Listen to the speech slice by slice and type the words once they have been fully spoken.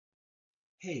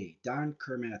Hey, Don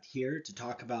Kermath here to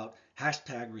talk about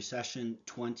hashtag Recession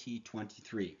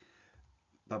 2023.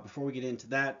 But before we get into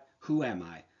that, who am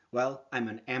I? Well, I'm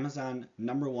an Amazon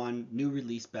 #1 new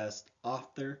release best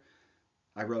author.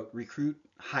 I wrote Recruit,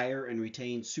 Hire, and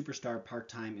Retain Superstar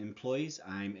Part-Time Employees.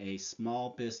 I'm a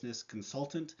small business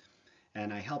consultant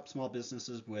and I help small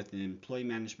businesses with employee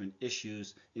management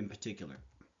issues in particular.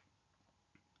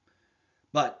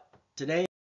 But today,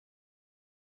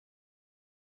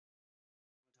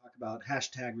 talk about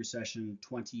hashtag recession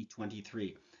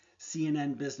 2023.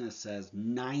 CNN Business says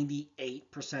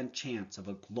 98% chance of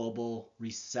a global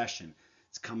recession.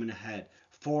 It's coming ahead.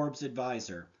 Forbes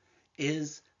Advisor,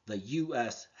 is the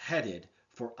U.S. headed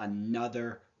for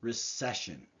another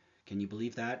recession? Can you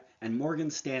believe that? And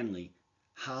Morgan Stanley,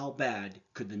 how bad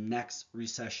could the next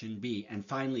recession be? And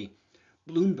finally,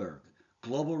 Bloomberg,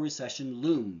 global recession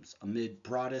looms amid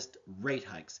broadest rate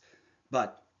hikes.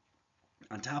 But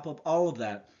on top of all of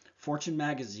that, Fortune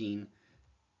magazine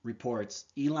reports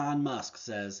Elon Musk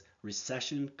says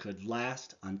recession could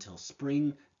last until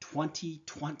spring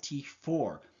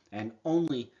 2024 and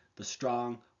only the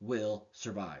strong will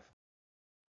survive.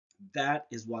 That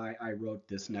is why I wrote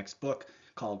this next book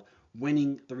called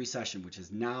Winning the Recession, which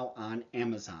is now on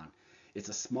Amazon. It's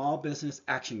a small business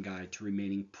action guide to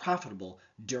remaining profitable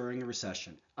during a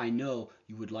recession. I know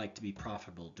you would like to be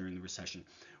profitable during the recession.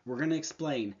 We're going to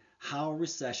explain how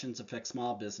recessions affect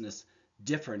small business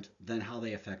different than how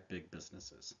they affect big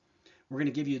businesses. We're going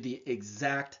to give you the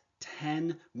exact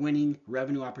 10 winning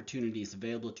revenue opportunities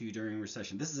available to you during a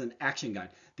recession. This is an action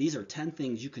guide. These are 10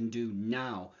 things you can do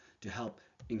now to help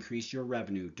increase your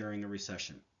revenue during a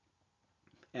recession.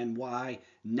 And why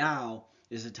now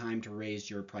is the time to raise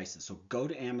your prices. So go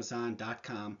to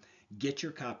Amazon.com, get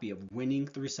your copy of Winning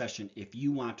the Recession if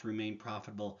you want to remain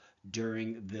profitable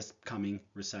during this coming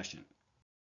recession.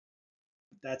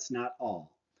 That's not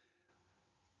all.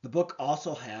 The book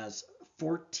also has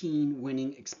 14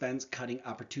 winning expense cutting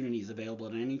opportunities available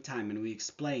at any time, and we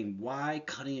explain why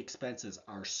cutting expenses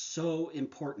are so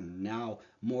important now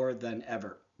more than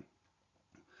ever.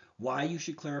 Why you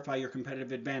should clarify your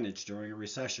competitive advantage during a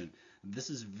recession.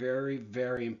 This is very,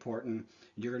 very important.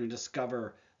 You're going to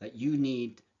discover that you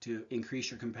need to increase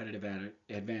your competitive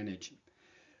advantage.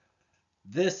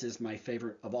 This is my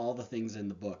favorite of all the things in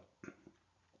the book,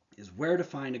 is where to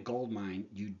find a gold mine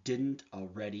you didn't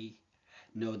already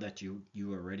know that you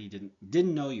already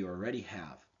didn't know you already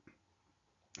have.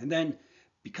 And then,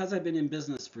 because I've been in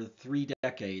business for 3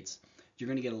 decades, you're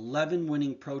going to get 11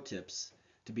 winning pro tips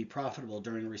to be profitable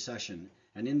during a recession.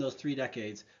 And in those 3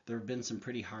 decades, there have been some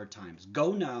pretty hard times.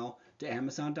 Go now to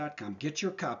Amazon.com, get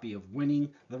your copy of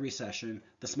Winning the Recession,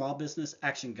 the Small Business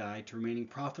Action Guide to Remaining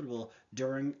Profitable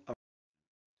During a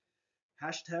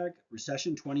hashtag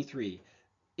Recession 23.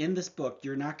 In this book,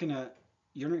 the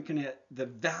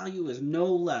value is no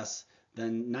less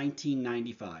than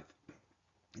 $19.95.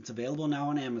 It's available now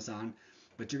on Amazon,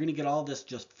 but you're going to get all this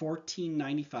just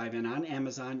 $14.95. And on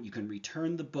Amazon, you can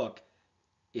return the book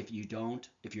if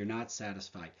you're not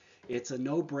satisfied. It's a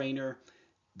no-brainer.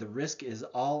 The risk is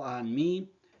all on me.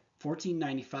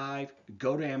 $14.95.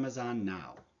 Go to Amazon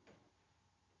now.